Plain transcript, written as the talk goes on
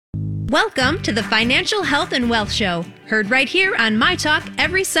Welcome to the Financial Health and Wealth Show, heard right here on My Talk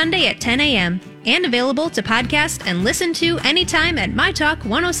every Sunday at 10 a.m. and available to podcast and listen to anytime at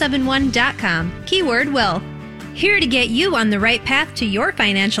mytalk1071.com. Keyword will. Here to get you on the right path to your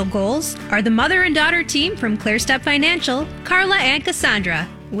financial goals are the mother and daughter team from ClearStep Financial, Carla and Cassandra,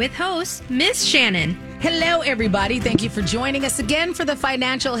 with host Miss Shannon. Hello, everybody. Thank you for joining us again for the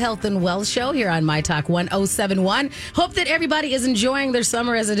Financial Health and Wealth Show here on My Talk 1071. Hope that everybody is enjoying their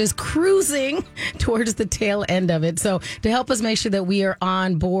summer as it is cruising towards the tail end of it. So to help us make sure that we are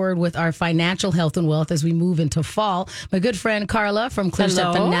on board with our financial health and wealth as we move into fall, my good friend Carla from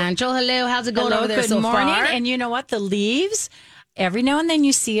ClearStep Financial. Hello. How's it going over there so far? Good morning. And you know what? The leaves... Every now and then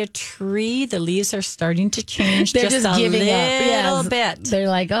you see a tree, the leaves are starting to change. They're just giving up a little bit. They're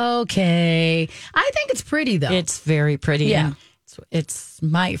like, okay. I think it's pretty, though. It's very pretty. Yeah. It's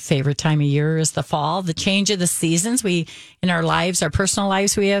my favorite time of year is the fall, the change of the seasons. We, in our lives, our personal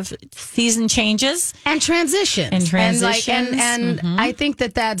lives, we have season changes. And transitions. And I think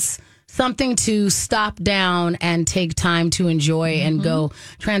that that's something to stop down and take time to enjoy and go.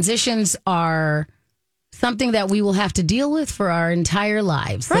 Transitions are something that we will have to deal with for our entire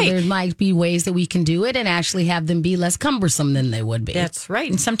lives. Right. So there might be ways that we can do it and actually have them be less cumbersome than they would be. That's right.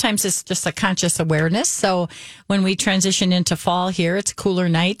 And sometimes it's just a conscious awareness. So when we transition into fall here, it's cooler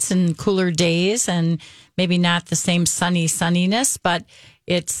nights and cooler days and maybe not the same sunniness, but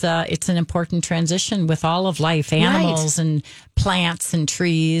it's an important transition with all of life, animals and plants and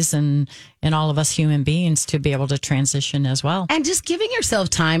trees and all of us human beings to be able to transition as well. And just giving yourself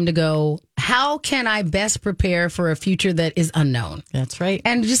time to go, how can I best prepare for a future that is unknown? That's right.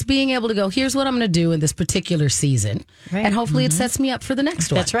 And just being able to go, here's what I'm going to do in this particular season. Right. And hopefully it sets me up for the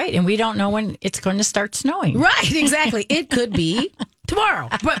next one. That's right. And we don't know when it's going to start snowing. Right, exactly. It could be tomorrow,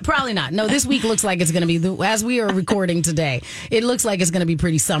 but probably not. No, this week looks like it's going to be, as we are recording today, it looks like it's going to be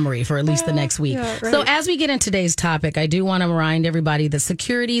pretty summery for at least the next week. Yeah, right. So as we get into today's topic, I do want to remind everybody that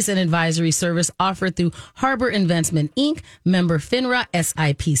securities and advisory service offered through Harbor Investment Inc., member FINRA,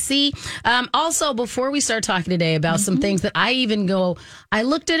 SIPC. Also, before we start talking today about some things that I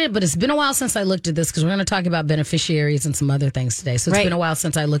looked at it, but it's been a while since I looked at this because we're going to talk about beneficiaries and some other things today. So it's been a while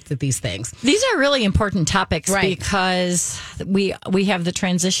since I looked at these things. These are really important topics because we have the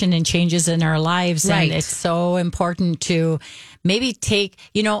transition and changes in our lives. And it's so important to maybe take,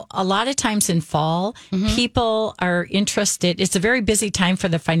 a lot of times in fall, people are interested. It's a very busy time for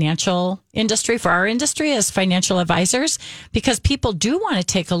the financial industry, for our industry as financial advisors, because people do want to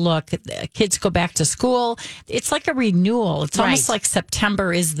take a look. Kids go back to school. It's like a renewal. It's almost like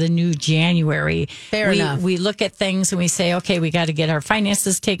September is the new January. Fair enough. We look at things and we say, okay, we got to get our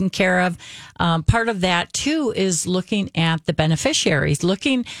finances taken care of. Part of that, too, is looking at the beneficiaries,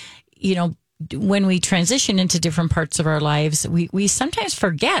 when we transition into different parts of our lives, we sometimes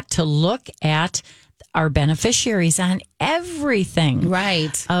forget to look at our beneficiaries on everything.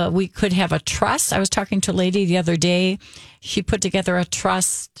 Right. We could have a trust. I was talking to a lady the other day. She put together a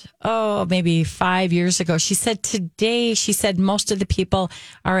trust, maybe 5 years ago. She said most of the people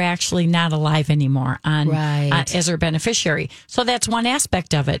are actually not alive anymore as her beneficiary. So that's one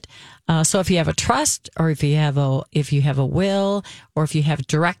aspect of it. So if you have a trust, or if you have a will, or if you have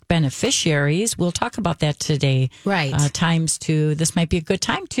direct beneficiaries, we'll talk about that today. Right. This might be a good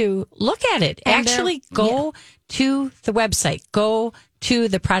time to look at it. And actually go to the website. Go to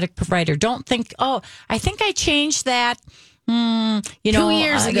the product provider. Don't think, I think I changed that. 2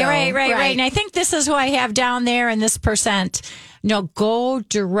 years ago. Right. And I think this is who I have down there and this percent. No, go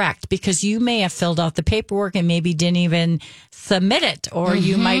direct, because you may have filled out the paperwork and maybe didn't even submit it, or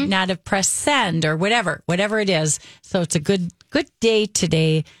you might not have pressed send or whatever it is. So it's a good day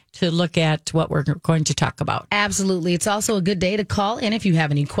today to look at what we're going to talk about. Absolutely. It's also a good day to call in if you have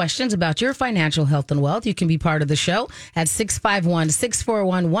any questions about your financial health and wealth. You can be part of the show at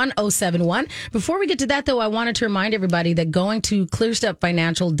 651-641-1071. Before we get to that, though, I wanted to remind everybody that going to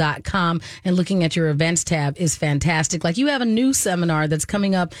clearstepfinancial.com and looking at your events tab is fantastic. Like, you have a new seminar that's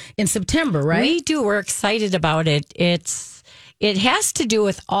coming up in September, right? We do. We're excited about it. It has to do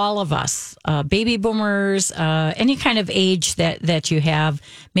with all of us, baby boomers, any kind of age that you have,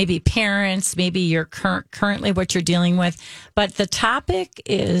 maybe parents, maybe you're currently what you're dealing with. But the topic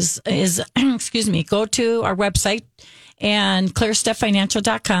is go to our website and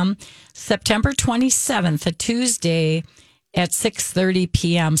clearstepfinancial.com, September 27th, a Tuesday at 6:30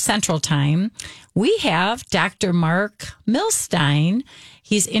 p.m. Central Time. We have Dr. Mark Milstein.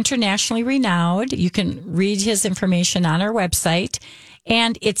 He's internationally renowned. You can read his information on our website.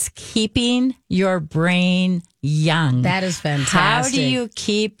 And it's keeping your brain young. That is fantastic. How do you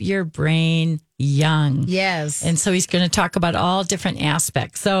keep your brain young? Yes. And so he's going to talk about all different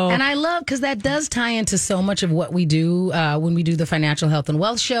aspects. And I love, because that does tie into so much of what we do when we do the Financial Health and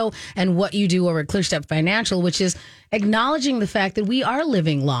Wealth Show, and what you do over at ClearStep Financial, which is acknowledging the fact that we are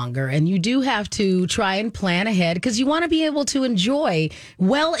living longer, and you do have to try and plan ahead, because you want to be able to enjoy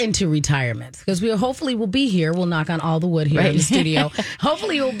well into retirement, because we hopefully will be here. We'll knock on all the wood here in the studio.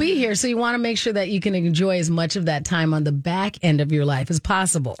 Hopefully we'll be here. So you want to make sure that you can enjoy as much of that time on the back end of your life as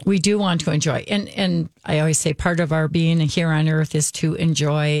possible. We do want to enjoy. And I always say part of our being here on earth is to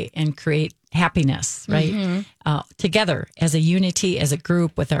enjoy and create happiness, right? Together as a unity, as a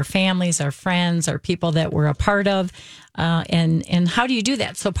group, with our families, our friends, our people that we're a part of. And how do you do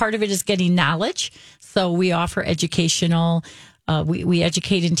that? So part of it is getting knowledge. So we offer educational, we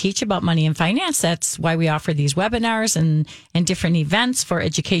educate and teach about money and finance. That's why we offer these webinars and different events for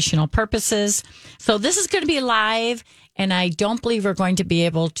educational purposes. So this is going to be live, and I don't believe we're going to be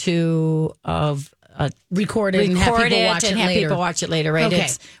able to record it and have people watch it later, right? Okay.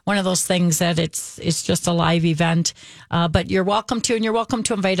 It's one of those things that it's just a live event, but you're welcome to, and you're welcome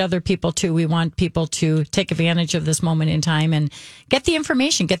to invite other people too. We want people to take advantage of this moment in time and get the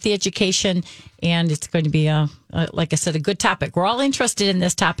information, get the education, and it's going to be like I said, a good topic. We're all interested in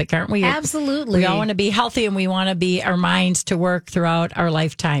this topic, aren't we? Absolutely. We all want to be healthy, and we want to be our minds to work throughout our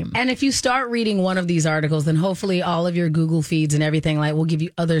lifetime. And if you start reading one of these articles, then hopefully all of your Google feeds and everything will give you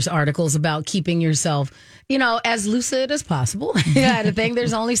others articles about keeping yourself, as lucid as possible. I think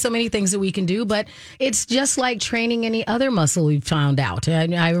there's only so many things that we can do, but it's just like training any other muscle we've found out.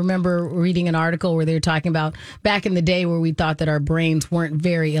 I remember reading an article where they were talking about back in the day where we thought that our brains weren't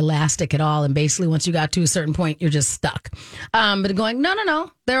very elastic at all. And basically once you got to a certain point, you're just stuck. But going,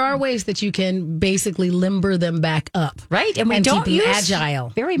 no. There are ways that you can basically limber them back up. Right. And we don't keep them use agile.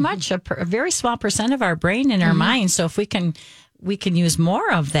 Very much a very small percent of our brain and our mind. So if we can use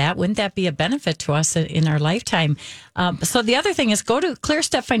more of that, wouldn't that be a benefit to us in our lifetime? So the other thing is go to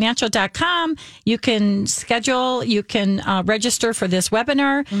clearstepfinancial.com. You can schedule, you can register for this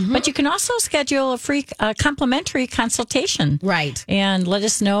webinar, but you can also schedule a free complimentary consultation. Right. And let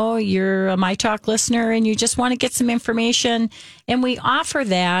us know you're a My Talk listener and you just want to get some information. And we offer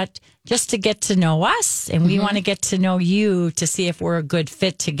that just to get to know us, and we want to get to know you to see if we're a good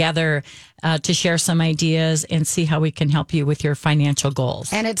fit together, to share some ideas and see how we can help you with your financial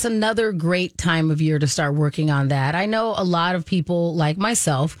goals. And it's another great time of year to start working on that. I know a lot of people like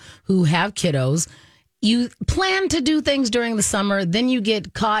myself who have kiddos. You plan to do things during the summer, then you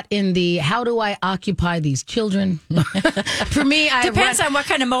get caught in the how do I occupy these children? For me, depends on what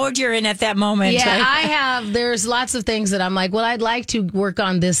kind of mode you're in at that moment. Yeah, right? There's lots of things that I'm like, well, I'd like to work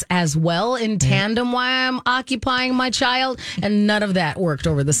on this as well in tandem while I'm occupying my child. And none of that worked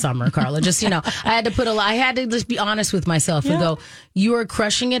over the summer, Carla. Just, I had to just be honest with myself and go, you are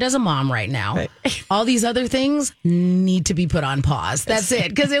crushing it as a mom right now. Right. All these other things need to be put on pause. That's it.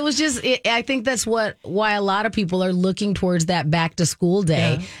 Because it was just, I think that's why a lot of people are looking towards that back to school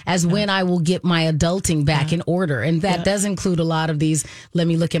day as when I will get my adulting back in order. And that does include a lot of these. Let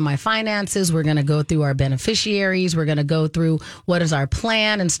me look at my finances. We're going to go through our beneficiaries. We're going to go through what is our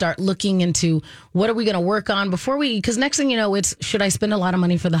plan and start looking into what are we going to work on because next thing you know, it's should I spend a lot of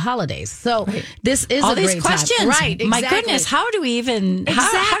money for the holidays? So this is all a these great questions. time. Right. Exactly. My goodness. How do we even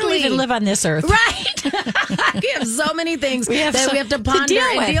live on this earth? Right. We have so many things we have to ponder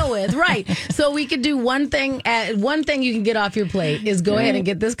and deal with. Right. So we could do one thing you can get off your plate is go ahead and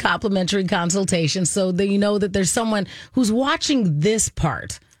get this complimentary consultation so that you know that there's someone who's watching this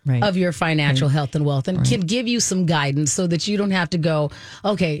part of your financial health and wealth and can give you some guidance so that you don't have to go,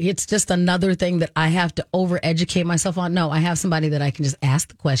 okay, it's just another thing that I have to over-educate myself on. No, I have somebody that I can just ask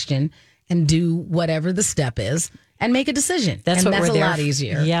the question and do whatever the step is and make a decision. That's a lot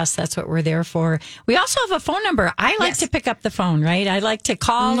easier. Yes, that's what we're there for. We also have a phone number. I like to pick up the phone, right? I like to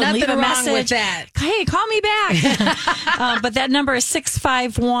call and leave a message. Nothing wrong with that. Hey, call me back. But that number is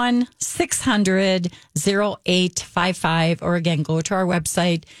 651-600-0855. Or again, go to our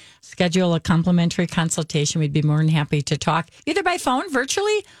website, schedule a complimentary consultation. We'd be more than happy to talk either by phone,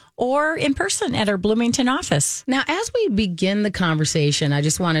 virtually, or in person at our Bloomington office. Now, as we begin the conversation, I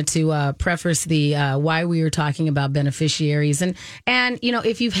just wanted to preface the why we were talking about beneficiaries. And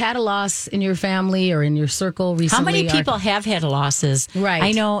if you've had a loss in your family or in your circle recently. How many people have had losses? Right.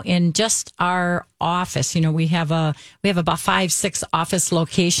 I know in just our office, we have about 5-6 office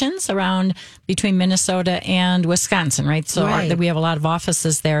locations around between Minnesota and Wisconsin, right? So we have a lot of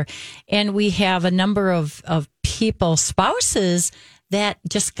offices there. And we have a number of people, spouses, that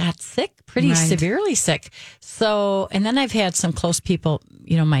just got sick, pretty severely sick. So, and then I've had some close people,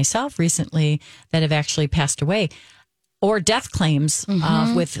 myself recently that have actually passed away, or death claims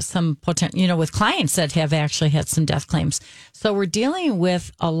with some potential, with clients that have actually had some death claims. So we're dealing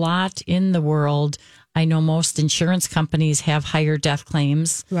with a lot in the world. I know most insurance companies have higher death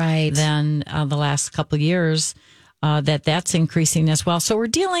claims than the last couple of years. That's increasing as well. So we're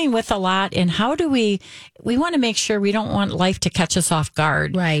dealing with a lot. And how do we want to make sure we don't want life to catch us off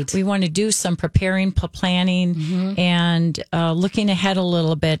guard. Right. We want to do some preparing, planning, and looking ahead a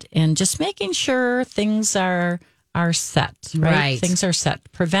little bit, and just making sure things are set. Right. Things are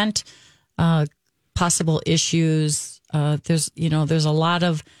set. Prevent possible issues. There's a lot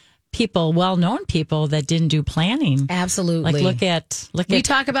of people, well-known people that didn't do planning. Absolutely. Like look at we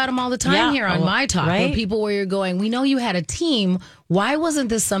talk about them all the time here on My Talk. Where people where you're going, we know you had a team. Why wasn't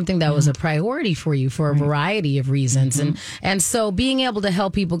this something that was a priority for you for a variety of reasons? And so being able to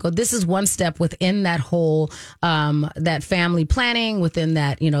help people go, this is one step within that whole that family planning, within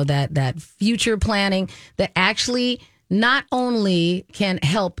that, that future planning that actually not only can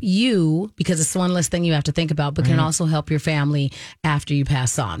help you, because it's one less thing you have to think about, but can also help your family after you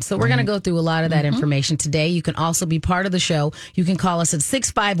pass on. So we're going to go through a lot of that information today. You can also be part of the show. You can call us at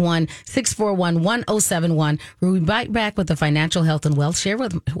 651-641-1071. We'll be right back with the Financial Health and Wealth Share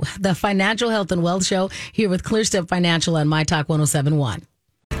with the Financial Health and Wealth Show here with ClearStep Financial on My Talk 1071.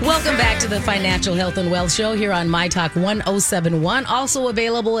 Welcome back to the Financial Health and Wealth Show here on My Talk 1071. Also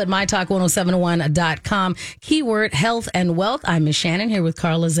available at mytalk1071.com. Keyword health and wealth. I'm Ms. Shannon here with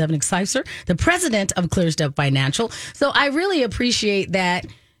Carla Zevnik-Seifzer, the president of ClearStep Financial. So I really appreciate that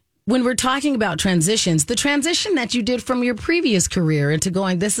when we're talking about transitions, the transition that you did from your previous career into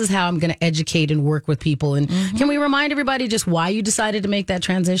going, this is how I'm going to educate and work with people. And can we remind everybody just why you decided to make that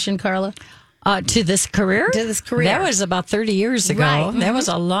transition, Carla? To this career? To this career. That was about 30 years ago. Right. That was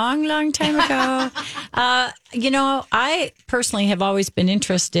a long, long time ago. I personally have always been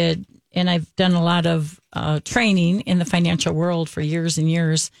interested, and I've done a lot of training in the financial world for years and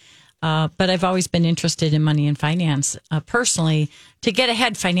years. But I've always been interested in money and finance personally to get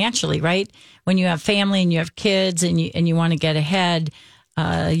ahead financially, right? When you have family and you have kids and you want to get ahead,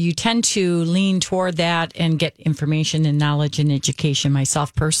 you tend to lean toward that and get information and knowledge and education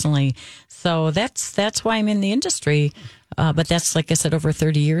myself personally. So that's why I'm in the industry. But that's, like I said, over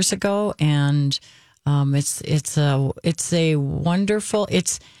 30 years ago. And it's a wonderful,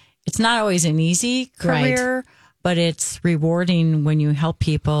 it's not always an easy career, but it's rewarding when you help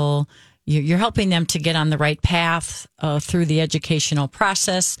people. You're helping them to get on the right path through the educational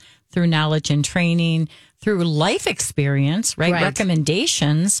process, through knowledge and training, through life experience, right?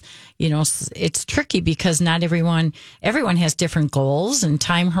 Recommendations. It's tricky because not everyone has different goals and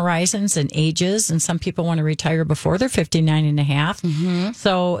time horizons and ages. And some people want to retire before they're 59 and a half.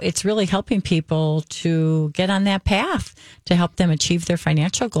 So it's really helping people to get on that path to help them achieve their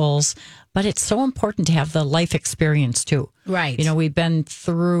financial goals. But it's so important to have the life experience too. Right. We've been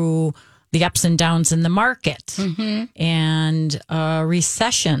through the ups and downs in the market and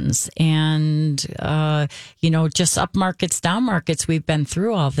recessions and, just up markets, down markets. We've been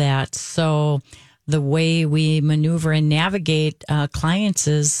through all that. So the way we maneuver and navigate clients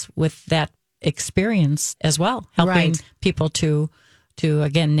is with that experience as well, helping people to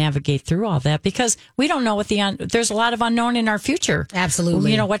again navigate through all that, because we don't know what there's a lot of unknown in our future.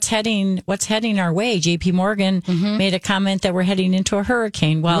 Absolutely. What's heading our way. JP Morgan made a comment that we're heading into a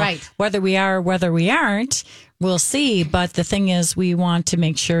hurricane. Well, whether we are, whether we aren't, we'll see. But the thing is, we want to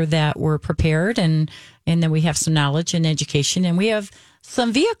make sure that we're prepared and that we have some knowledge and education, and we have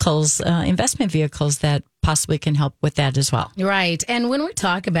some vehicles, investment vehicles that possibly can help with that as well. Right. And when we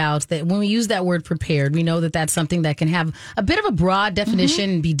talk about that, when we use that word prepared, we know that that's something that can have a bit of a broad definition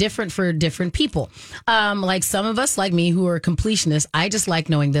and be different for different people. Like some of us, like me, who are completionists, I just like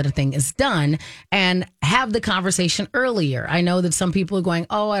knowing that a thing is done and have the conversation earlier. I know that some people are going,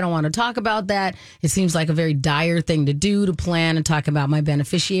 oh, I don't want to talk about that. It seems like a very dire thing to do, to plan and talk about my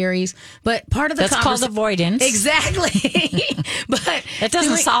beneficiaries. But part of the that's called avoidance. Exactly. But it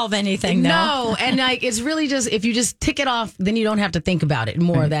doesn't solve anything, though. No. And it's really just, if you just tick it off, then you don't have to think about it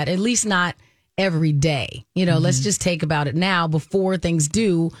more of that, at least not every day. Let's just take about it now before things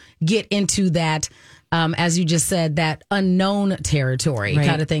do get into that, as you just said, that unknown territory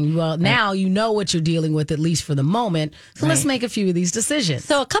kind of thing. Well, now you know what you're dealing with, at least for the moment. So let's make a few of these decisions.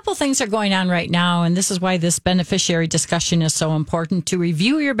 So a couple things are going on right now, and this is why this beneficiary discussion is so important. To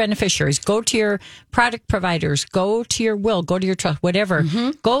review your beneficiaries, go to your product providers, go to your will, go to your trust, whatever.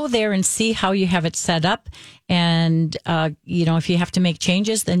 Go there and see how you have it set up. And, if you have to make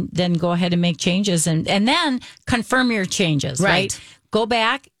changes, then go ahead and make changes and then confirm your changes, right? go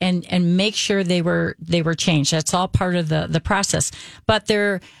back and make sure they were changed. That's all part of the process. But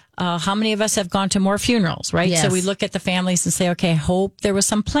how many of us have gone to more funerals, right? Yes. So we look at the families and say, okay, I hope there was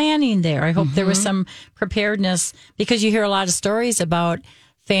some planning there. I hope there was some preparedness, because you hear a lot of stories about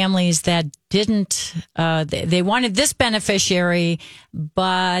families that didn't, they wanted this beneficiary,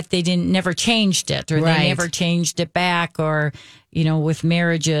 but they never changed it, or they never changed it back, or, with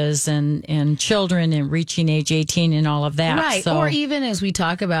marriages and children and reaching age 18 and all of that. Right. So, or even as we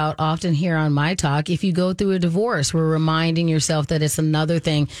talk about often here on My Talk, if you go through a divorce, we're reminding yourself that it's another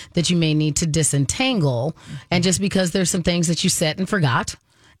thing that you may need to disentangle. And just because there's some things that you set and forgot.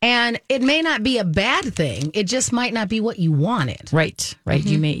 And it may not be a bad thing. It just might not be what you wanted. Right.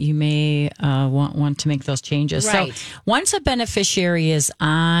 You may want to make those changes. Right. So once a beneficiary is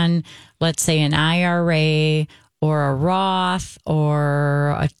on, let's say, an IRA or a Roth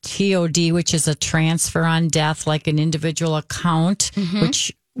or a TOD, which is a transfer on death, like an individual account,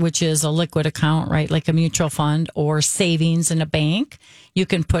 which is a liquid account, right? Like a mutual fund, or savings in a bank. You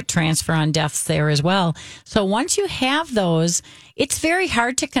can put transfer on deaths there as well. So once you have those, it's very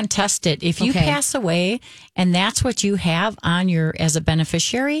hard to contest it. If you pass away and that's what you have on as a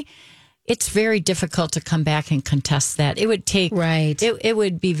beneficiary, it's very difficult to come back and contest that. It would take, it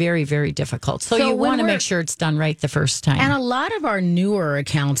would be very, very difficult. So you want to make sure it's done right the first time. And a lot of our newer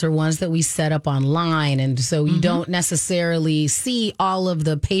accounts are ones that we set up online. And so you don't necessarily see all of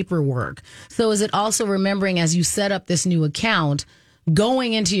the paperwork. So is it also remembering, as you set up this new account,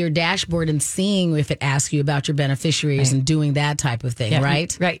 going into your dashboard and seeing if it asks you about your beneficiaries and doing that type of thing,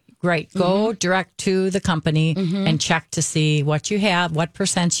 right? Right. Go direct to the company and check to see what you have, what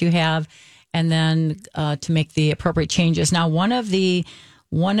percents you have, and then to make the appropriate changes. Now, there's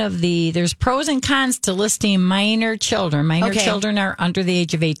pros and cons to listing minor children. Minor children are under the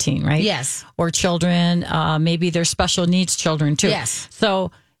age of 18, right? Yes. Or children, maybe they're special needs children too. Yes.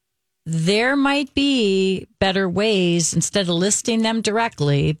 So there might be better ways instead of listing them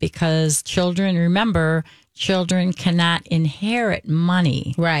directly, because children cannot inherit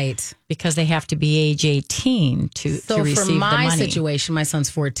money. Right. Because they have to be age 18 to receive the money. So for my situation, my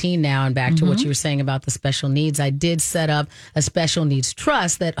son's 14 now, and back to what you were saying about the special needs, I did set up a special needs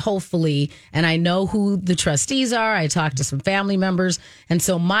trust that hopefully, and I know who the trustees are, I talked to some family members, and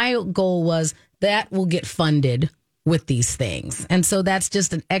so my goal was that will get funded with these things. And so that's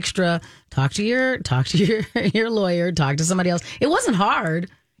just an extra talk to your lawyer, talk to somebody else. It wasn't hard.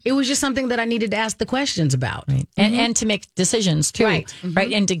 It was just something that I needed to ask the questions about. Right. And to make decisions too. Right.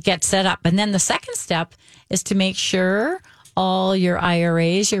 Right. And to get set up. And then the second step is to make sure all your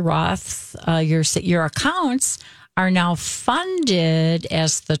IRAs, your Roths, your accounts are now funded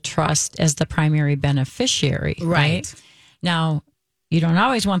as the trust, as the primary beneficiary. Right. Now, you don't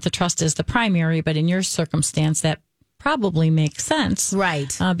always want the trust as the primary, but in your circumstance, that probably makes sense.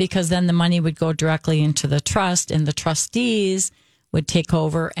 Right. Because then the money would go directly into the trust, and the trustees would take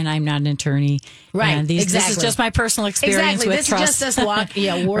over, and I'm not an attorney. Right, and this is just my personal experience with trust. This is just us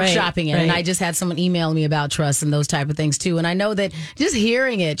workshopping it. And I just had someone email me about trust and those type of things too. And I know that just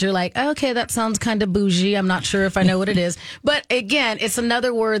hearing it, you're like, okay, that sounds kind of bougie. I'm not sure if I know what it is. But again, it's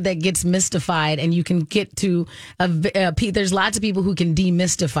another word that gets mystified, and you can get to, there's lots of people who can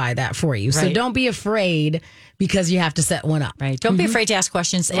demystify that for you. So don't be afraid, because you have to set one up. Right. Don't be afraid to ask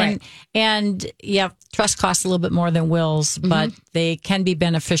questions. And trust costs a little bit more than wills, but they can be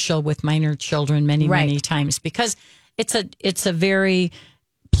beneficial with minor children many times, because it's a very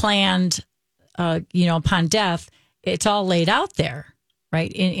planned, upon death, it's all laid out there,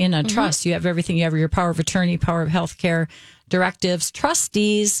 right? In a trust, you have everything. You have your power of attorney, power of healthcare, directives,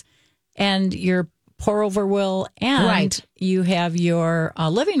 trustees, and your pour over will, and you have your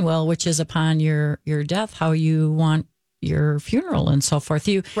living will, which is upon your death, how you want your funeral and so forth.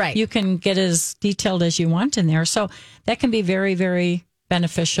 You can get as detailed as you want in there. So that can be very, very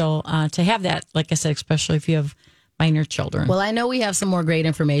beneficial to have that, like I said, especially if you have minor children. Well, I know we have some more great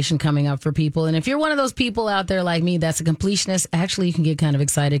information coming up for people. And if you're one of those people out there like me that's a completionist, actually you can get kind of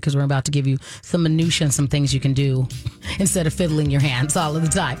excited, because we're about to give you some minutia and some things you can do instead of fiddling your hands all of the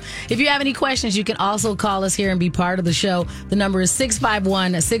time. If you have any questions, you can also call us here and be part of the show. The number is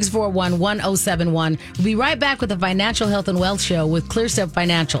 651-641-1071. We'll be right back with the Financial Health and Wealth Show with ClearStep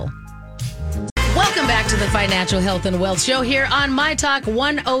Financial. Welcome back to the Financial Health and Wealth Show here on My Talk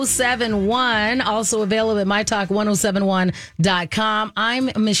 1071. Also available at mytalk1071.com. I'm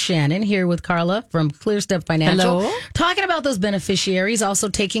Miss Shannon here with Carla from ClearStep Financial. Hello. Talking about those beneficiaries, also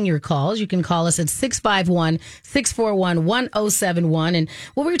taking your calls. You can call us at 651-641-1071. And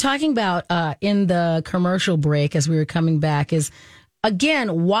what we were talking about in the commercial break as we were coming back is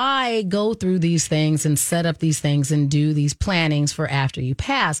again, why go through these things and set up these things and do these plannings for after you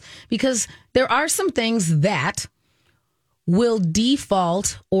pass? Because there are some things that will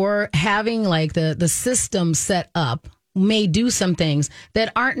default, or having like the system set up may do some things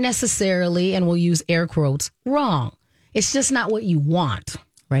that aren't necessarily, and we'll use air quotes, wrong. It's just not what you want.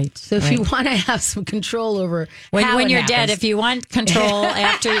 Right. So if you want to have some control over when you're dead, if you want control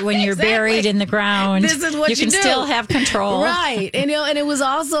after when you're buried in the ground, this is what you can do. Still have control. Right. And and it was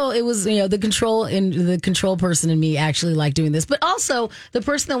the control person in me actually liked doing this, but also the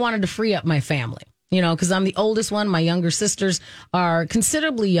person that wanted to free up my family. Because I'm the oldest one. My younger sisters are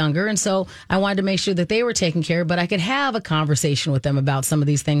considerably younger. And so I wanted to make sure that they were taken care of, but I could have a conversation with them about some of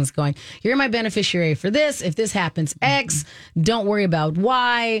these things going, you're my beneficiary for this. If this happens, X, don't worry about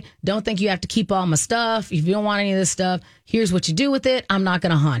Y. Don't think you have to keep all my stuff. If you don't want any of this stuff, here's what you do with it. I'm not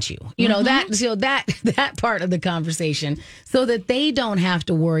going to haunt you. That part of the conversation, so that they don't have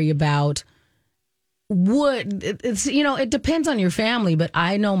to worry about it depends on your family, but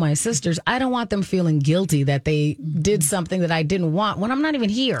I know my sisters, I don't want them feeling guilty that they did something that I didn't want when I'm not even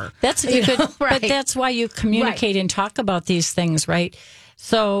here. That's good. Right. But that's why you communicate and talk about these things, right?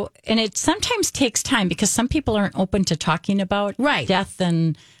 So, and it sometimes takes time because some people aren't open to talking about death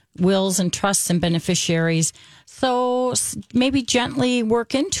and wills and trusts and beneficiaries. So maybe gently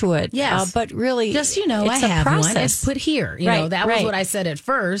work into it. Yes. But really, just, it's I have process. one. It's put here. That was what I said at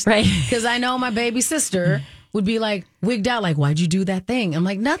first. Right. Because I know my baby sister would be like wigged out, like, why'd you do that thing? I'm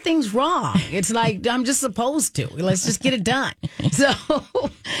like, nothing's wrong. It's like, I'm just supposed to. Let's just get it done.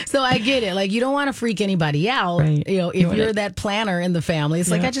 So I get it. Like, you don't want to freak anybody out. Right. If you're that planner in the family, it's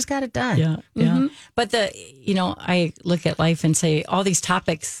like, I just got it done. Yeah. Yeah. But I look at life and say all these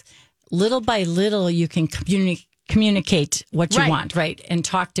topics, little by little, you can communicate what you want, right? And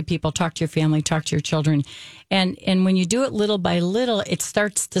talk to people, talk to your family, talk to your children. And when you do it little by little, it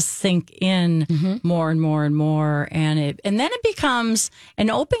starts to sink in more and more and more. And then it becomes an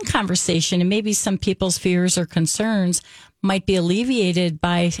open conversation, and maybe some people's fears or concerns might be alleviated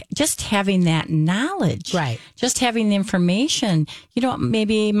by just having that knowledge. Right. Just having the information.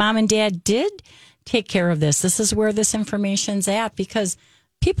 Maybe mom and dad did take care of this. This is where this information's at, because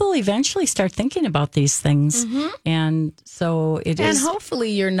people eventually start thinking about these things. And so it is. And hopefully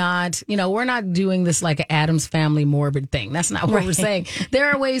you're not, we're not doing this like an Addams Family morbid thing. That's not what we're saying.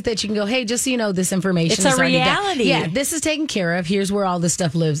 There are ways that you can go, hey, just so you know, this information is a reality. Yeah, this is taken care of. Here's where all this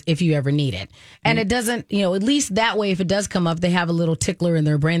stuff lives if you ever need it. And it doesn't, at least that way, if it does come up, they have a little tickler in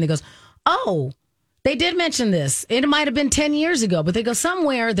their brain that goes, oh, they did mention this. It might have been 10 years ago, but they go,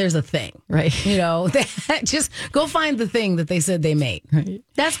 somewhere there's a thing. Right. Just go find the thing that they said they made. Right.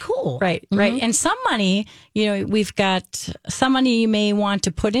 That's cool. Right, right. And some money, we've got some money you may want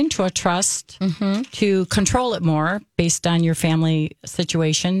to put into a trust to control it more based on your family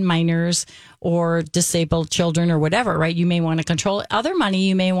situation, minors or disabled children or whatever, right? You may want to control it. Other money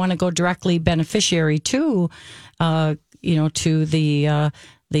you may want to go directly beneficiary to, to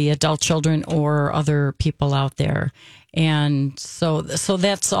the adult children or other people out there. And so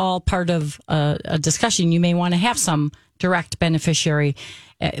that's all part of a discussion. You may want to have some direct beneficiary,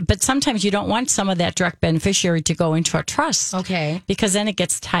 but sometimes you don't want some of that direct beneficiary to go into a trust. Okay. Because then it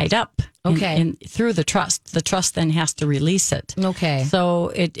gets tied up. Okay. Through the trust. The trust then has to release it. Okay.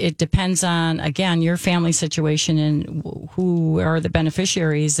 So it depends on, again, your family situation and who are the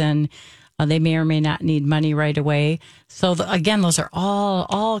beneficiaries, and they may or may not need money right away. So again, those are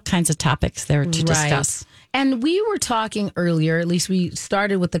all kinds of topics there to discuss. And we were talking earlier, at least we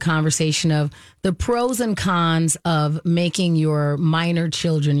started with the conversation of the pros and cons of making your minor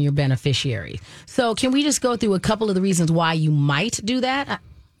children your beneficiary. So can we just go through a couple of the reasons why you might do that?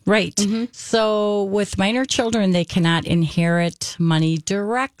 Right. So with minor children, they cannot inherit money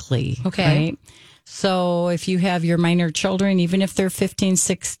directly. Okay. Right? So if you have your minor children, even if they're 15,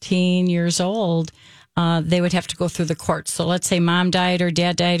 16 years old, they would have to go through the courts. So let's say mom died or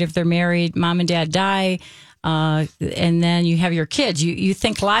dad died. If they're married, mom and dad die. And then you have your kids. You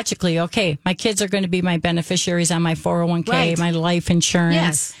think logically, okay, my kids are going to be my beneficiaries on my 401k, my life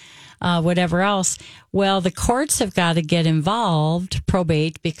insurance, whatever else. Well, the courts have got to get involved,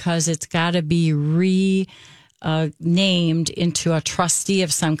 probate, because it's got to be named into a trustee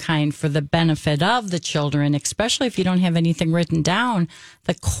of some kind for the benefit of the children, especially if you don't have anything written down.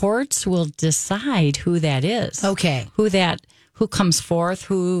 The courts will decide who that is. Okay. Who comes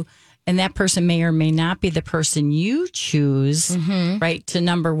forth, and that person may or may not be the person you choose, right? To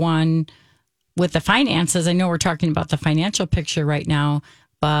number one, with the finances, I know we're talking about the financial picture right now,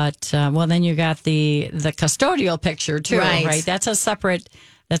 but then you got the custodial picture too, right? That's a separate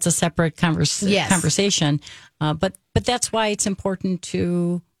that's a separate conversation. But that's why it's important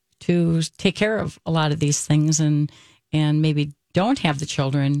to take care of a lot of these things and maybe don't have the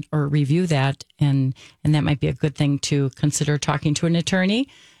children or review that. And that might be a good thing to consider talking to an attorney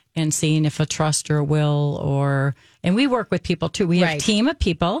and seeing if a trust or a will and we work with people too. We have a team of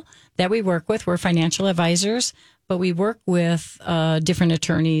people that we work with. We're financial advisors, but we work with different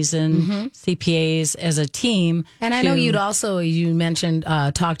attorneys and CPAs as a team. And I know you mentioned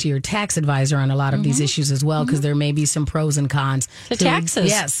talk to your tax advisor on a lot of these issues as well, because there may be some pros and cons. The taxes.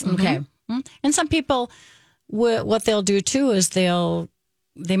 Yes. Okay. And some people, what they'll do too is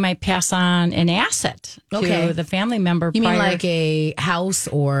they might pass on an asset to the family member. You mean like a house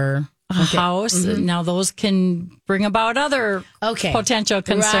or... A house. Now, those can bring about other potential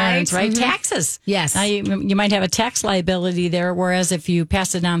concerns, right? Taxes. Yes. Now, you might have a tax liability there, whereas if you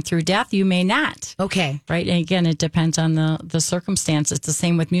pass it on through death, you may not. Okay. Right? And again, it depends on the circumstance. It's the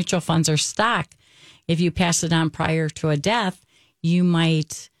same with mutual funds or stock. If you pass it on prior to a death, you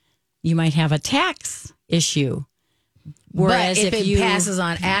might have a tax issue. Whereas if it passes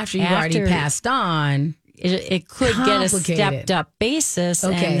on after you've already passed on... It could get a stepped up basis,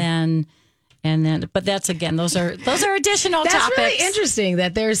 and then. But that's those are additional topics. That's really interesting.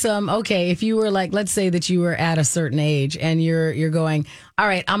 That there's some if you were like, let's say that you were at a certain age and you're going, all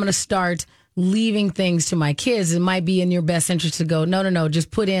right, I'm going to start leaving things to my kids. It might be in your best interest to go, no, just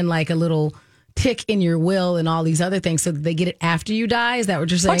put in like a little tick in your will and all these other things so that they get it after you die. Is that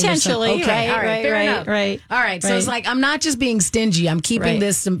what you're saying? Potentially. Okay. All right. Fair enough. Right. All right. So it's like, I'm not just being stingy. I'm keeping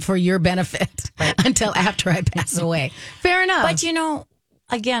this for your benefit until after I pass away. Fair enough. But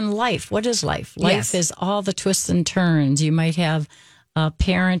again, life. What is life? Life is all the twists and turns. You might have a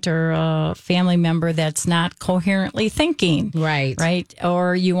parent or a family member that's not coherently thinking. Right.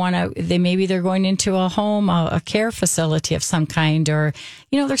 Or they're going into a home, a care facility of some kind, or,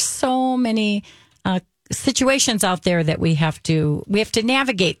 there's so many situations out there that we have to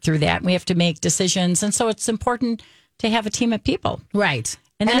navigate through that. We have to make decisions. And so it's important to have a team of people. Right.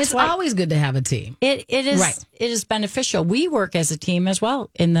 And it's always good to have a team. It is. Right. It is beneficial. We work as a team as well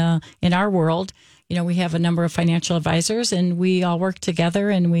in our world. We have a number of financial advisors, and we all work together,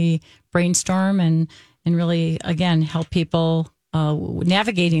 and we brainstorm and really, again, help people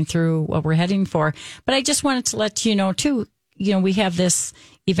navigating through what we're heading for. But I just wanted to let you know, too, we have this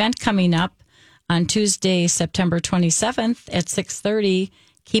event coming up on Tuesday, September 27th at 6:30,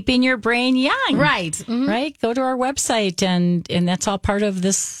 Keeping Your Brain Young. Right. Mm-hmm. Right. Go to our website, and that's all part of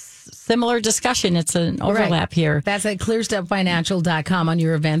this similar discussion. It's an overlap here. That's at clearstepfinancial.com on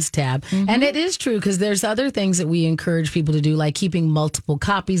your events tab. And it is true, because there's other things that we encourage people to do, like keeping multiple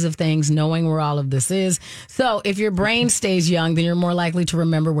copies of things, knowing where all of this is. So if your brain stays young, then you're more likely to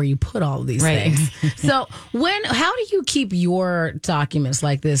remember where you put all of these things. So how do you keep your documents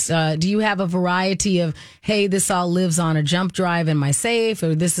like this? Do you have a variety of, hey, this all lives on a jump drive in my safe,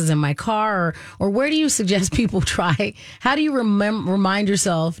 or this is in my car, or where do you suggest people try? How do you remind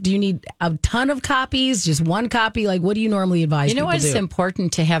yourself? Do you need a ton of copies? Just one copy? Like, what do you normally advise people to do? It's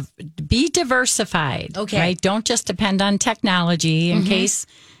important to be diversified. Okay. Right? Don't just depend on technology in case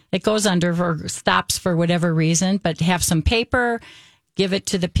it goes under or stops for whatever reason, but have some paper, give it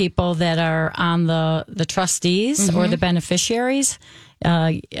to the people that are on the trustees or the beneficiaries.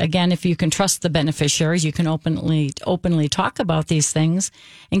 Again, if you can trust the beneficiaries, you can openly talk about these things,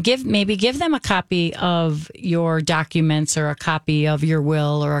 and give them a copy of your documents, or a copy of your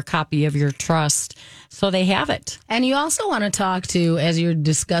will, or a copy of your trust, so they have it. And you also want to talk to, as you're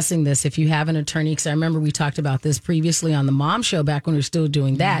discussing this, if you have an attorney, because I remember we talked about this previously on the Mom Show back when we were still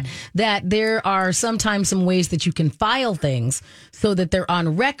doing that there are sometimes some ways that you can file things so that they're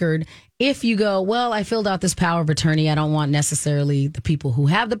on record. If you go, well, I filled out this power of attorney, I don't want necessarily the people who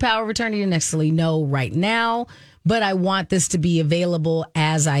have the power of attorney to necessarily know right now, but I want this to be available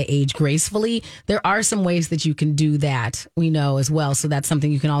as I age gracefully. There are some ways that you can do that, we know as well. So that's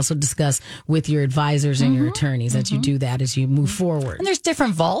something you can also discuss with your advisors and your attorneys, that you do that as you move forward. And there's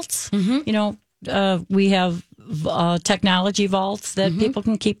different vaults. We have technology vaults that people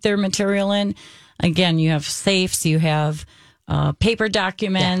can keep their material in. Again, you have safes, you have paper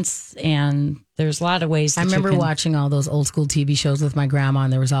documents, and there's a lot of ways. I remember watching all those old school TV shows with my grandma,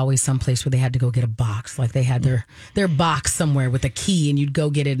 and there was always some place where they had to go get a box. Like they had their box somewhere with a key, and you'd go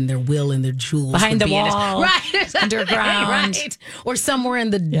get it, and their will and their jewels behind the wall, right, underground, right, or somewhere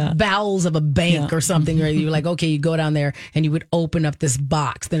in the bowels of a bank or something. Where you were like, okay, you go down there, and you would open up this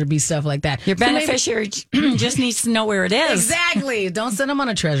box. There'd be stuff like that. Your beneficiary just needs to know where it is. Exactly. Don't send them on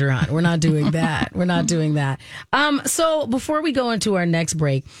a treasure hunt. We're not doing that. We're not doing that. So before we go into our next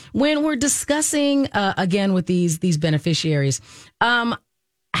break, when we're discussing again with these beneficiaries,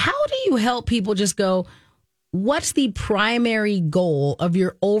 how do you help people just go, what's the primary goal of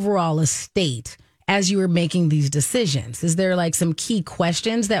your overall estate as you are making these decisions? Is there like some key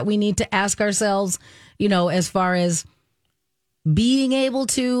questions that we need to ask ourselves, as far as being able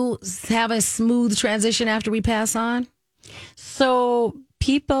to have a smooth transition after we pass on? So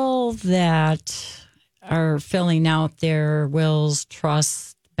people that are filling out their wills,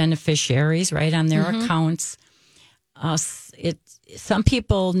 trusts, beneficiaries, right, on their accounts, some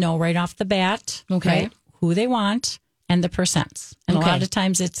people know right off the bat, right, who they want and the percents. And a lot of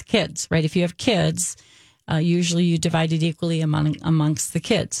times it's kids, right? If you have kids, usually you divide it equally amongst the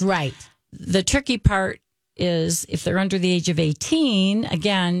kids. Right. The tricky part is if they're under the age of 18,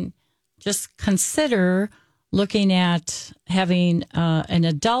 again, just consider looking at having an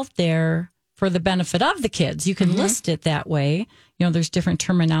adult there for the benefit of the kids. You can list it that way. There's different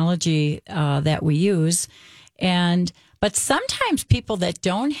terminology that we use. But sometimes people that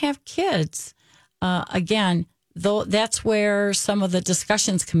don't have kids, again, though, that's where some of the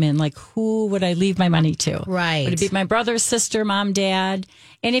discussions come in. Like, who would I leave my money to? Right. Would it be my brother, sister, mom, dad?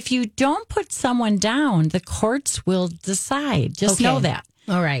 And if you don't put someone down, the courts will decide. Just know that.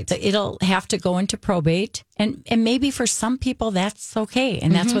 All right. It'll have to go into probate. And maybe for some people, that's okay.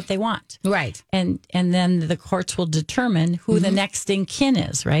 And that's what they want. Right. And then the courts will determine who the next in kin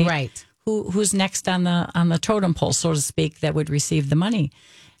is, right? Right. Who's next on the totem pole, so to speak, that would receive the money.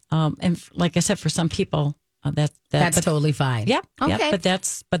 And like I said, for some people, that's totally fine. Yep. Okay. Yep,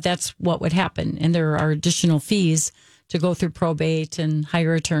 but that's what would happen, and there are additional fees to go through probate and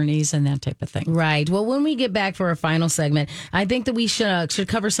hire attorneys and that type of thing. Right. Well, when we get back for our final segment, I think that we should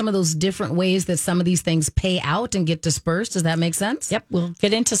cover some of those different ways that some of these things pay out and get dispersed. Does that make sense? Yep. We'll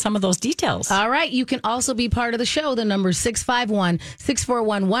get into some of those details. All right. You can also be part of the show. The number is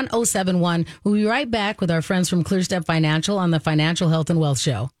 651-641-1071. We'll be right back with our friends from ClearStep Financial on the Financial Health and Wealth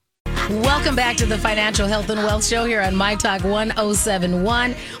Show. Welcome back to the Financial Health and Wealth Show here on My Talk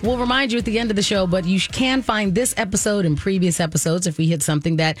 1071. We'll remind you at the end of the show, but you can find this episode and previous episodes. If we hit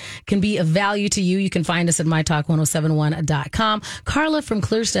something that can be of value to you, you can find us at mytalk1071.com. Carla from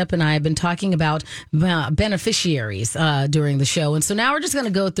ClearStep and I have been talking about beneficiaries during the show. And so now we're just going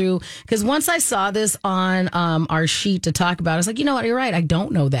to go through, because once I saw this on our sheet to talk about, I was like, you know what, you're right. I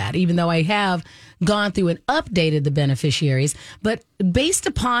don't know that, even though I have gone through and updated the beneficiaries. But based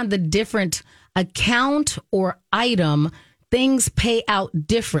upon the different account or item, things pay out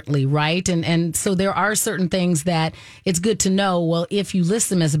differently, right? And so there are certain things that it's good to know, well, if you list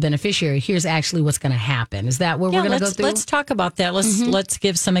them as a beneficiary, here's actually what's going to happen. Is that what we're going to go through? Let's talk about that. Let's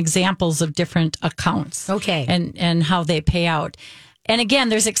give some examples of different accounts. Okay. And how they pay out. And again,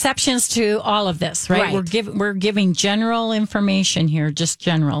 there's exceptions to all of this, right? We're giving general information here, just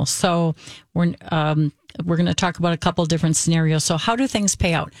general. So we're going to talk about a couple different scenarios. So how do things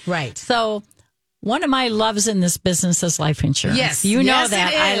pay out? Right. So one of my loves in this business is life insurance. Yes. You know Yes,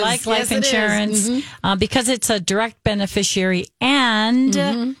 that. it is. I like life Yes, it insurance is. because it's a direct beneficiary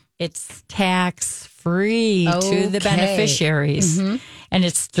and it's tax-free to the beneficiaries. And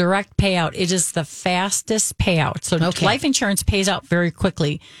it's direct payout. It is the fastest payout. So life insurance pays out very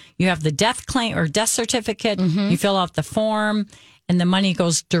quickly. You have the death claim or death certificate. You fill out the form, and the money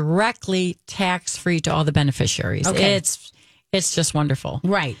goes directly tax-free to all the beneficiaries. Okay. It's just wonderful.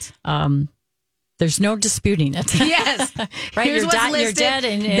 Right. There's no disputing it. Yes. Right. Here's what's listed. You're dead,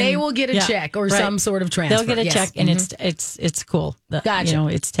 and they will get a check or some sort of transfer. They'll get a check, and it's cool. Gotcha.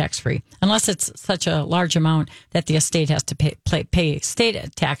 It's tax free unless it's such a large amount that the estate has to pay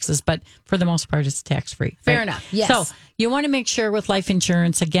state taxes. But for the most part, it's tax free. Fair enough. Yes. So you want to make sure with life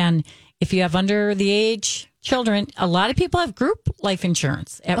insurance, again, if you have under the age children, a lot of people have group life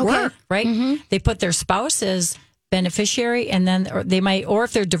insurance at work, right? They put their spouse as beneficiary, and then or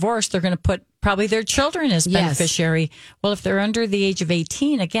if they're divorced, they're going to put probably their children as beneficiary. Well, if they're under the age of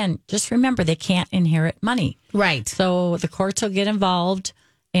 18, again, just remember they can't inherit money. Right. So the courts will get involved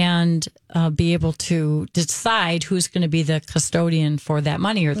and be able to decide who's going to be the custodian for that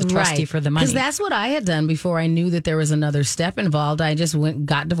money or the trustee for the money. Because that's what I had done before I knew that there was another step involved. I just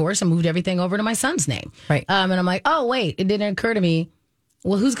got divorced and moved everything over to my son's name. Right. And I'm like, oh, wait, it didn't occur to me.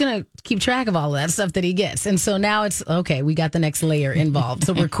 Well, who's going to keep track of all of that stuff that he gets? And so now it's, okay, we got the next layer involved.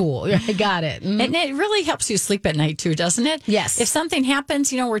 So we're cool. I got it. And it really helps you sleep at night too, doesn't it? Yes. If something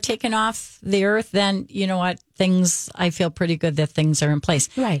happens, we're taken off the earth, then you know what? I feel pretty good that things are in place.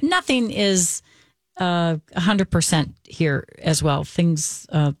 Right. Nothing is 100% here as well. Things,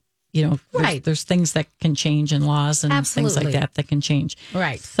 there's things that can change in laws and things Absolutely. like that can change.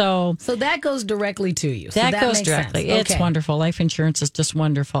 Right. So that goes directly to you. So that goes makes directly. sense. It's wonderful. Life insurance is just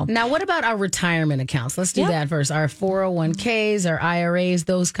wonderful. Now, what about our retirement accounts? Let's do that first. Our 401ks, our IRAs,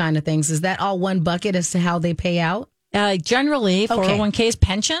 those kind of things. Is that all one bucket as to how they pay out? Generally, 401ks,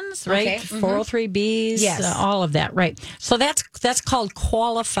 pensions, right? Okay. 403bs, Yes. all of that, right? So that's called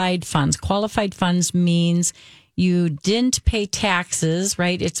qualified funds. Qualified funds means you didn't pay taxes,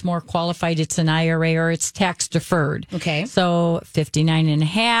 right? It's more qualified. It's an IRA or it's tax deferred. Okay. So 59 and a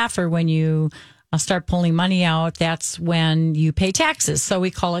half, or when you start pulling money out, that's when you pay taxes. So we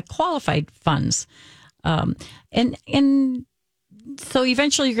call it qualified funds. And so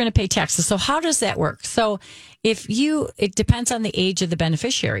eventually you're going to pay taxes. So how does that work? So it depends on the age of the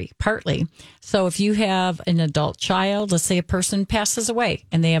beneficiary, partly. So if you have an adult child, let's say a person passes away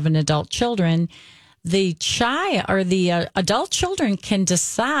and they have an adult children, the child or the adult children can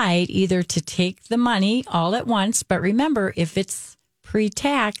decide either to take the money all at once. But remember, if it's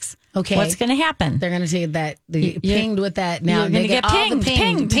pre-tax, what's going to happen? They're going to take that pinged with that. Now you're going to get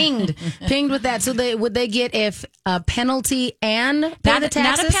pinged with that. So would they get if a penalty and pay the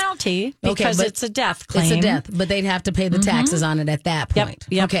taxes? Not a penalty because it's a death claim. It's a death, but they'd have to pay the taxes on it at that point.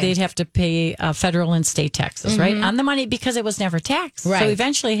 Yep. They'd have to pay federal and state taxes, right, on the money because it was never taxed. Right. So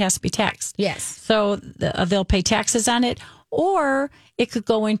eventually it has to be taxed. Yes. So they'll pay taxes on it, or it could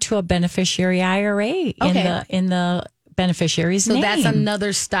go into a beneficiary IRA in the beneficiary's name. So that's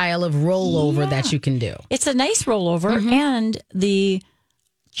another style of rollover that you can do. It's a nice rollover, and the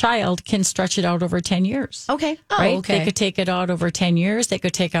child can stretch it out over 10 years. Okay. Oh, right? okay. They could take it out over 10 years. They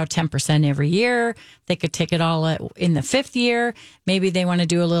could take out 10% every year. They could take it all in the fifth year. Maybe they want to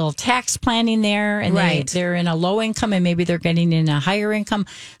do a little tax planning there, and they're in a low income, and maybe they're getting in a higher income.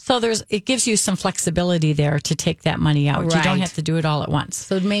 So it gives you some flexibility there to take that money out. Right. You don't have to do it all at once.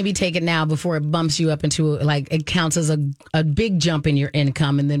 So maybe take it now before it bumps you up into it counts as a big jump in your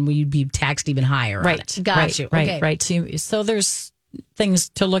income, and then you'd be taxed even higher. Right. On it. Got you. Okay. Right. So there's things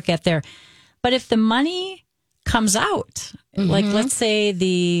to look at there. But if the money comes out, like let's say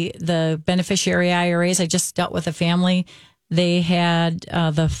the beneficiary IRAs, I just dealt with a family. They had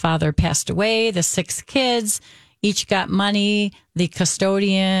the father passed away, the 6 kids, each got money. The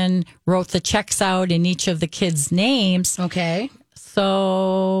custodian wrote the checks out in each of the kids' names. Okay.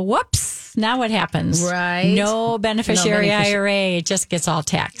 So, whoops. Now what happens? Right. No beneficiary IRA. It just gets all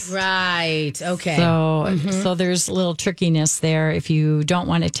taxed. Right. Okay. So there's a little trickiness there. If you don't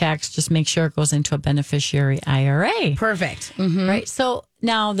want it taxed, just make sure it goes into a beneficiary IRA. Perfect. Right. So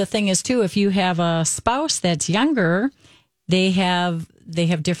now the thing is too, if you have a spouse that's younger, they have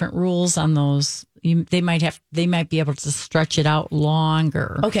different rules on those. They might be able to stretch it out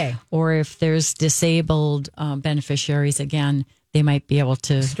longer. Okay. Or if there's disabled beneficiaries, again, they might be able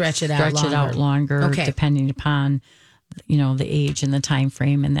to stretch it out longer, depending upon the age and the time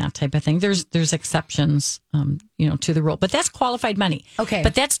frame and that type of thing. There's exceptions to the rule, but that's qualified money. Okay.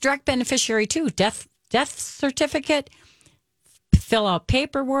 But that's direct beneficiary too. Death certificate, fill out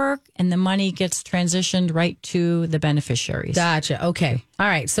paperwork, and the money gets transitioned right to the beneficiaries. Gotcha. Okay. All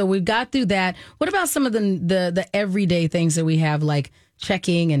right. So we've got through that. What about some of the everyday things that we have, like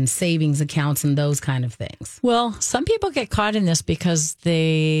checking and savings accounts and those kind of things? Well, some people get caught in this because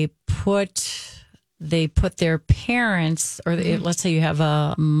they put their parents, or let's say you have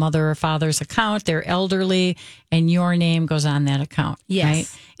a mother or father's account, they're elderly, and your name goes on that account. Yes.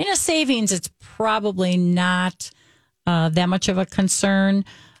 Right? In a savings, it's probably not that much of a concern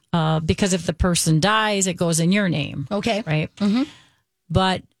because if the person dies, it goes in your name. Okay. Right? Mm-hmm.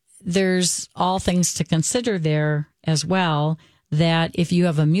 But there's all things to consider there as well, that if you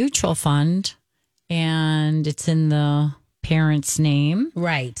have a mutual fund and it's in the parent's name.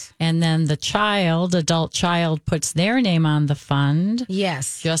 Right. And then the adult child puts their name on the fund.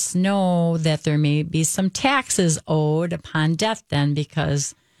 Yes. Just know that there may be some taxes owed upon death then,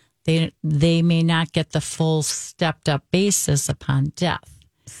 because they may not get the full stepped up basis upon death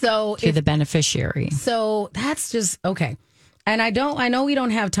to the beneficiary. So that's just okay. And I know we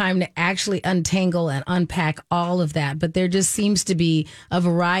don't have time to actually untangle and unpack all of that, but there just seems to be a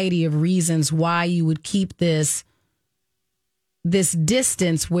variety of reasons why you would keep this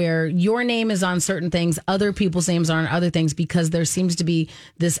distance where your name is on certain things, other people's names are on other things, because there seems to be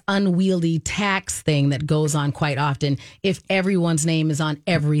this unwieldy tax thing that goes on quite often if everyone's name is on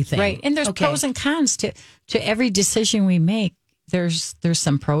everything. Right. And there's pros and cons to every decision we make. There's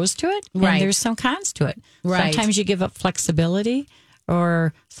some pros to it, and there's some cons to it. Right. Sometimes you give up flexibility,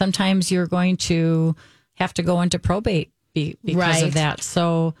 or sometimes you're going to have to go into probate because of that.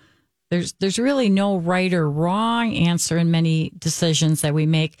 So there's really no right or wrong answer in many decisions that we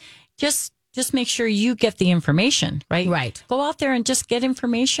make. just make sure you get the information, right? Right. Go out there and just get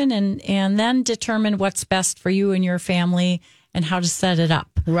information and then determine what's best for you and your family and how to set it up.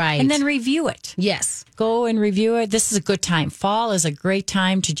 Right. And then review it. Yes. Go and review it. This is a good time. Fall is a great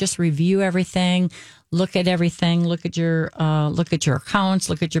time to just review everything, look at everything, look at your accounts,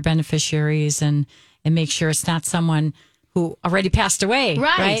 look at your beneficiaries, and make sure it's not someone who already passed away,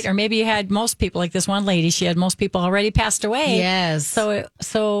 right? Or maybe you had most people, like this one lady, she had most people already passed away. Yes.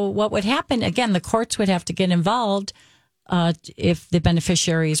 So what would happen, again, the courts would have to get involved. If the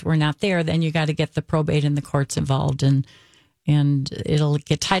beneficiaries were not there, then you got to get the probate and the courts involved, and it'll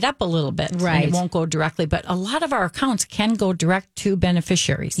get tied up a little bit. Right. And it won't go directly, but a lot of our accounts can go direct to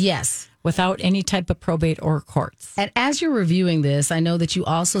beneficiaries. Yes. Without any type of probate or courts. And as you're reviewing this, I know that you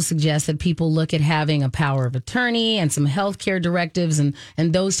also suggest that people look at having a power of attorney and some healthcare directives and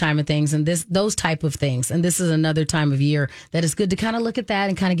those type of things and those type of things. And this is another time of year that it's good to kind of look at that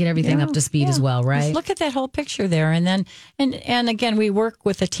and kind of get everything up to speed as well, right? Just look at that whole picture there. And then, and again, we work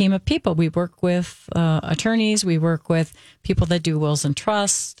with a team of people. We work with attorneys. We work with people that do wills and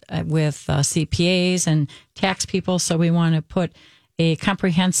trusts, with CPAs and tax people. So we want to put a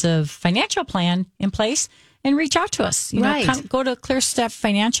comprehensive financial plan in place and reach out to us. Go to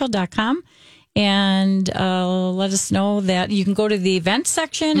clearstepfinancial.com and let us know that you can go to the events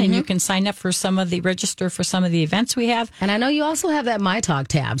section and you can sign up for register for some of the events we have. And I know you also have that My Talk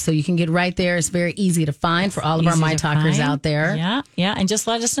tab, so you can get right there. It's very easy to find for all of our My Talkers out there. Yeah. And just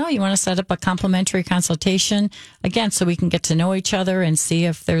let us know. You want to set up a complimentary consultation, again, so we can get to know each other and see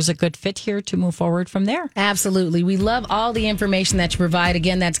if there's a good fit here to move forward from there. Absolutely. We love all the information that you provide.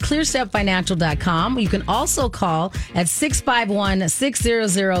 Again, that's clearstepfinancial.com. You can also call at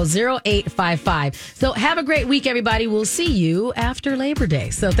 651-600-0855. So have a great week, everybody. We'll see you after Labor Day.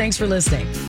 So thanks for listening.